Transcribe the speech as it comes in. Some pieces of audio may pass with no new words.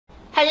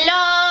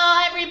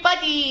Hello,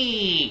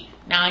 everybody!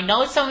 Now, I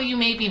know some of you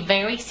may be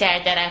very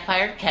sad that I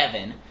fired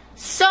Kevin,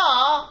 so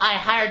I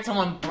hired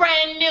someone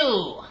brand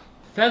new.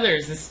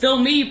 Feathers, it's still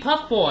me,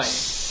 Puff Boy.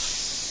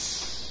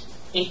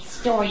 It's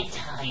story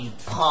time,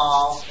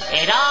 Paul.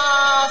 It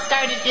all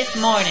started this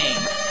morning.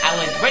 I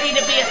was ready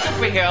to be a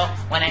superhero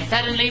when I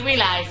suddenly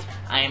realized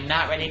I am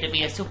not ready to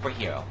be a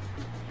superhero.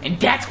 And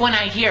that's when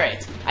I hear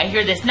it. I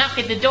hear this knock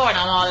at the door and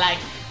I'm all like,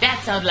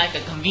 that sounds like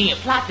a convenient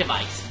plot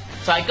device.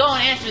 So I go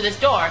and answer this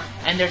door,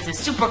 and there's this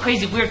super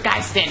crazy weird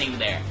guy standing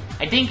there.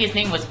 I think his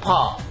name was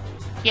Paul.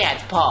 Yeah,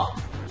 it's Paul.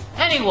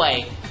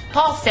 Anyway,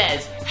 Paul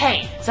says,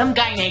 hey, some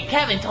guy named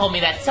Kevin told me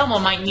that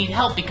someone might need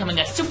help becoming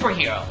a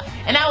superhero.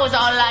 And I was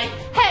all like,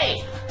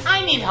 hey,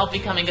 I need help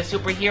becoming a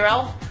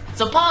superhero.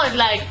 So Paul is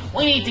like,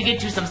 we need to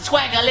get you some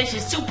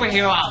swagalicious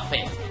superhero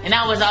outfits. And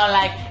I was all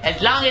like,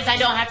 as long as I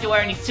don't have to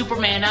wear any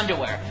Superman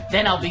underwear,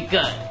 then I'll be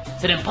good.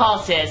 So then Paul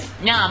says,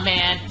 nah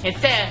man,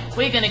 instead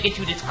we're gonna get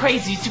you this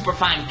crazy super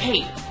fine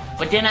cape.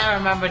 But then I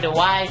remember the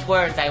wise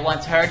words I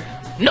once heard,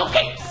 no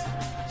capes!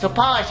 So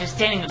Paul is just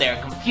standing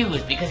there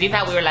confused because he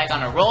thought we were like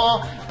on a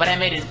roll, but I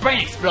made his brain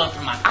explode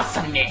from my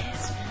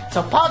awesomeness.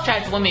 So Paul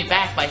tried to win me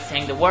back by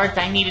saying the words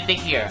I needed to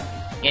hear.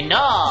 You know,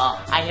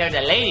 I hear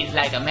the ladies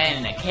like a man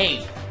in a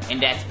cape,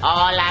 and that's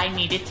all I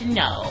needed to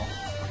know.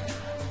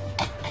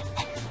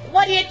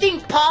 What do you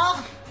think,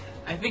 Paul?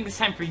 I think it's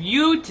time for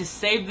you to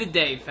save the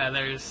day,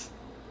 Feathers.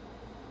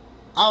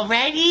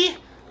 Already?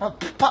 Well,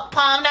 Paul,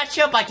 I'm not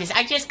sure about this.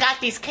 I just got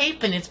this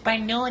cape and it's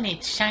brand new and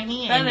it's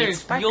shiny and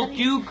it's Feathers, sparkly.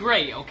 you'll do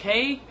great,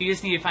 okay? You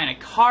just need to find a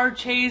car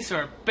chase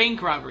or a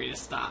bank robbery to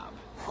stop.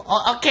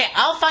 Okay,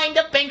 I'll find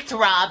a bank to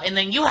rob and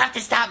then you have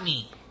to stop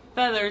me.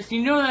 Feathers,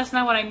 you know that's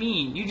not what I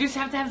mean. You just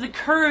have to have the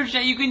courage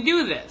that you can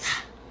do this.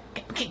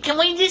 Can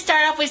we just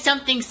start off with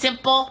something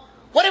simple?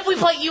 What if we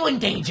put you in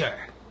danger?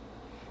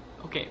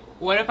 Okay,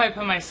 what if I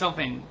put myself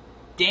in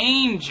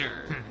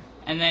danger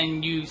and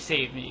then you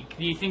save me?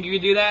 Do you think you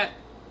could do that?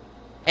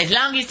 As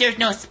long as there's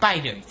no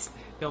spiders.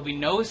 There'll be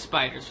no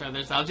spiders,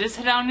 Feathers. I'll just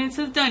head down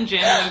into the dungeon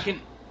and you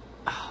can...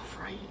 Oh,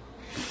 right.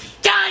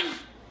 Done!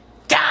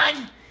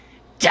 Done!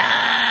 Done!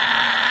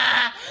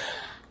 Ah!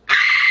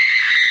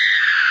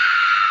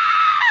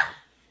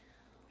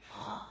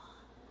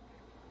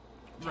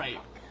 Right.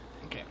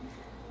 Okay.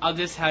 I'll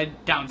just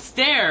head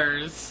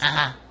downstairs.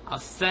 Uh-huh. I'll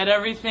set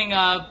everything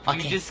up.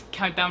 Okay. You just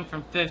count down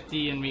from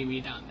 50 and meet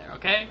me down there,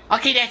 okay?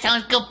 Okay, that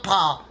sounds good,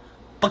 Paul.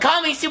 But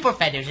call me Super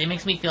Feathers. It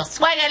makes me feel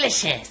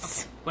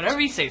swagalicious. Whatever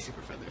you say,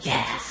 Super Feathers.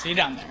 Yeah. Just see you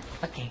down there.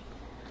 Okay.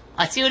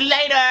 I'll see you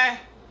later.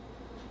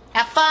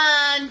 Have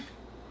fun.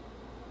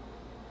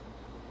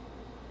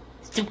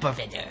 Super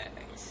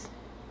Feathers.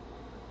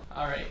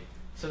 Alright.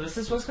 So this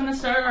is what's going to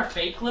start our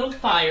fake little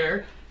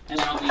fire. And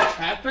then I'll be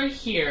trapped right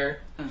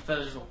here. And the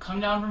Feathers will come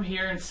down from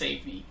here and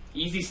save me.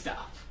 Easy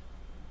stuff.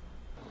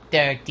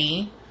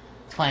 30,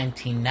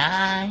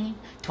 29,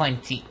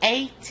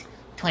 28,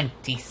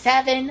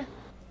 27.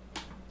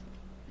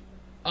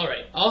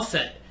 Alright, all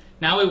set.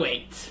 Now we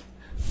wait.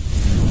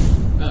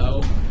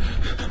 Uh-oh.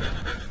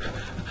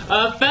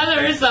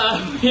 Feathers,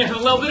 we have a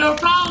little bit of a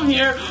problem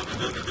here.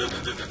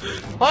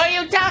 Who are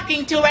you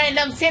talking to,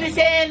 random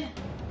citizen?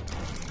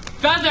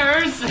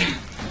 Feathers!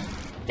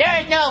 There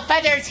is no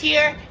feathers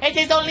here. It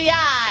is only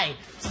I,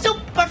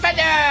 Super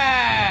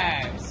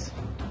Feathers.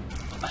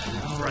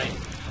 Alright.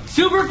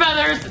 Super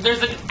Feathers,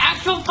 there's an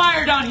actual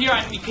fire down here.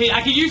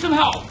 I could use some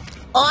help.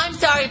 Oh, I'm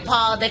sorry,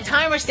 Paul. The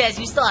timer says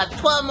you still have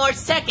 12 more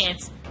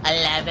seconds.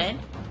 11,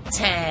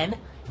 10,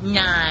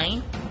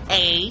 9,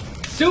 8.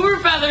 Super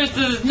Feathers,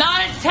 this is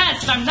not a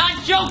test. I'm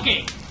not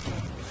joking.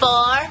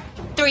 4,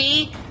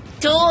 3,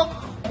 2,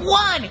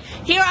 1.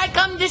 Here I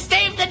come to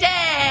save the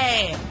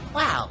day.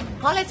 Wow,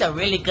 Paul is a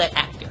really good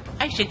actor.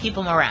 I should keep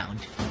him around.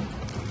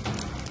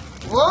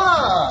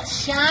 Whoa,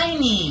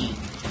 shiny.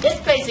 This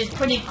place is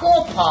pretty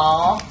cool,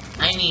 Paul.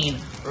 I mean,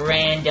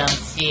 random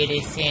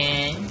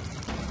citizen.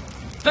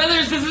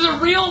 Feathers, this is a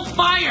real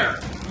fire.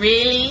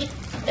 Really?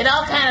 It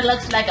all kind of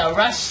looks like a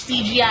rush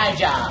CGI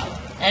job.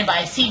 And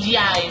by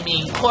CGI, I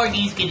mean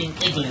corgis getting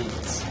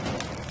igloos.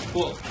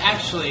 Well,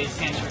 actually, it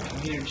stands for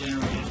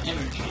computer-generated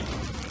imagery.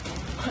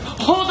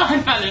 Hold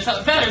on, Feathers.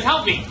 Feathers,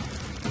 help me.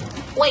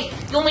 Wait,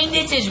 you mean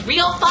this is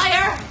real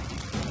fire?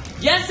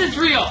 Yes, it's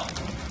real.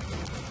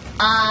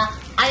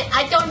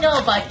 I don't know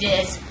about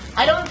this.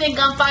 I don't think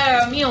I'm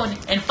fire immune,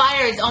 and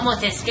fire is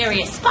almost as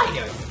scary as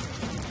spiders.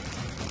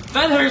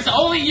 Feathers,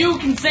 only you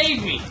can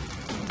save me.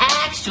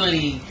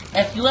 Actually,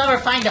 if you ever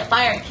find a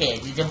fire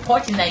kid, it's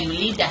important that you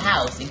leave the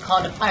house and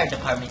call the fire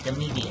department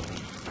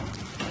immediately.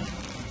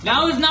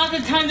 Now is not the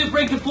time to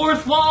break the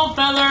fourth wall,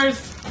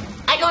 Feathers.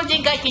 I don't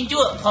think I can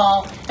do it,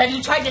 Paul. Have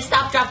you tried to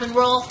stop, drop, and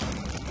roll?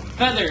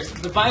 Feathers,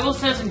 the Bible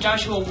says in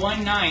Joshua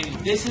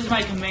 1:9, this is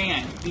my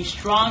command, be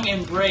strong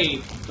and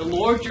brave. The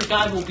Lord your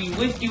God will be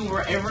with you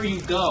wherever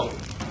you go.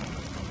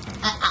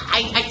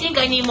 I think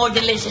I need more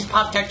delicious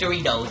Pop-Tart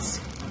Doritos.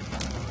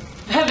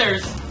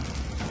 Feathers,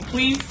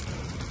 please.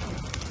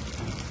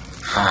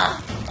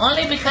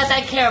 Only because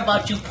I care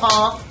about you,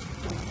 Paul.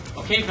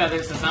 Okay, Okay,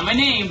 Feathers, that's not my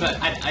name, but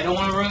I don't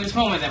want to ruin this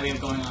moment that we have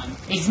going on.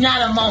 It's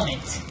not a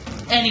moment.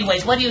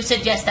 Anyways, what do you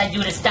suggest I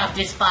do to stop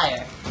this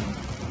fire?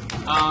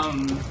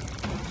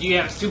 Do you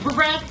have super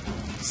breath?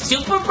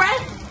 Super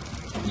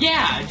breath?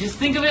 Yeah, just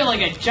think of it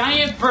like a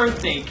giant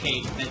birthday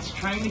cake that's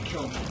trying to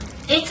kill me.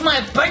 It's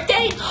my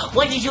birthday?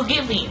 What did you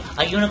give me?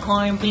 A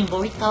unicorn, bean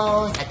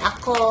burritos, a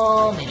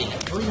taco, maybe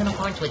like 2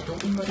 unicorns with 2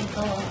 bean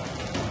burritos?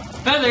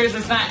 Feathers,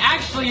 it's not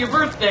actually your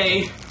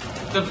birthday.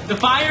 The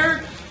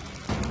fire?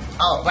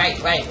 Oh, right.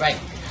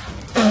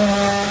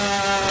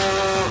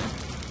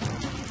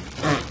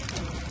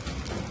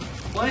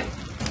 What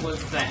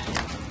was that?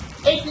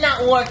 It's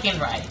not working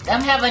right.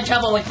 I'm having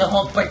trouble with the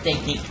whole birthday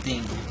cake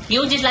thing.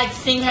 You just like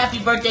sing happy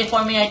birthday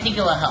for me, I think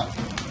it will help.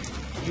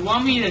 You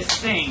want me to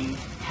sing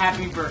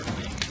happy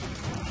birthday?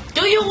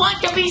 Do you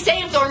want to be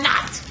saved or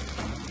not?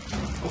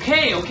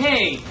 Okay.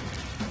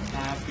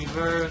 Happy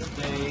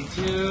birthday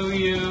to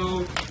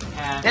you.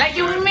 Like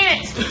you mean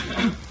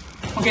it.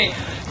 Okay.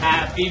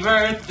 Happy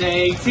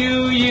birthday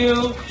to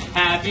you.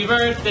 Happy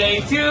birthday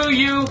to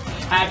you.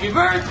 Happy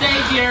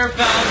birthday, dear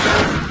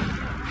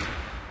Feathers.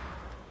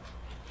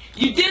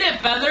 You did it,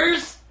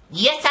 Feathers!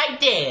 Yes, I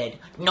did.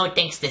 No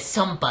thanks to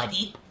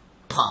somebody,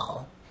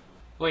 Paul.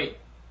 Wait.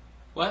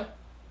 What?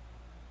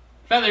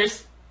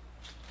 Feathers?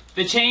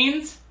 The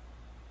chains?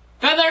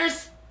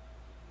 Feathers?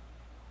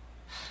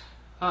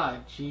 Ah,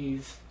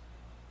 jeez.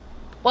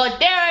 Well,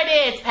 there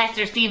it is,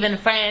 Pastor Steve and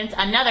friends.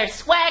 Another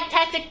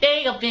swag-tastic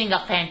day of being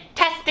a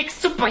fantastic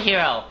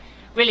superhero.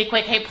 Really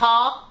quick, hey,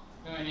 Paul?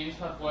 My name's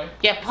Puffboy.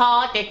 Yeah,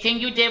 Paul, the thing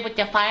you did with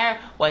the fire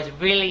was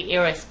really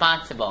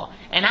irresponsible.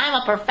 And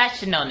I'm a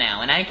professional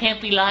now, and I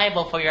can't be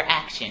liable for your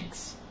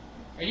actions.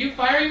 Are you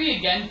firing me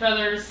again,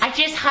 Feathers? I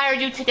just hired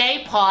you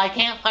today, Paul. I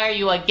can't fire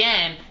you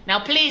again. Now,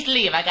 please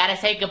leave. I gotta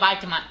say goodbye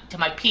to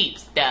my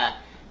peeps. The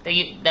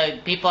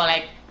people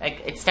like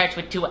it starts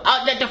with 2.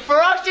 Oh, the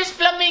ferocious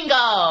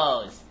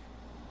flamingos.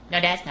 No,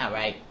 that's not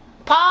right.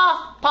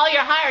 Paul,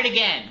 you're hired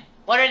again.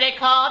 What are they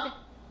called?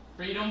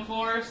 Freedom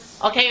Force.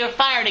 Okay, you're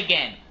fired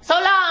again. So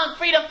long,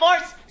 Freedom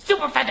Force.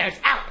 Super Feathers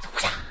out.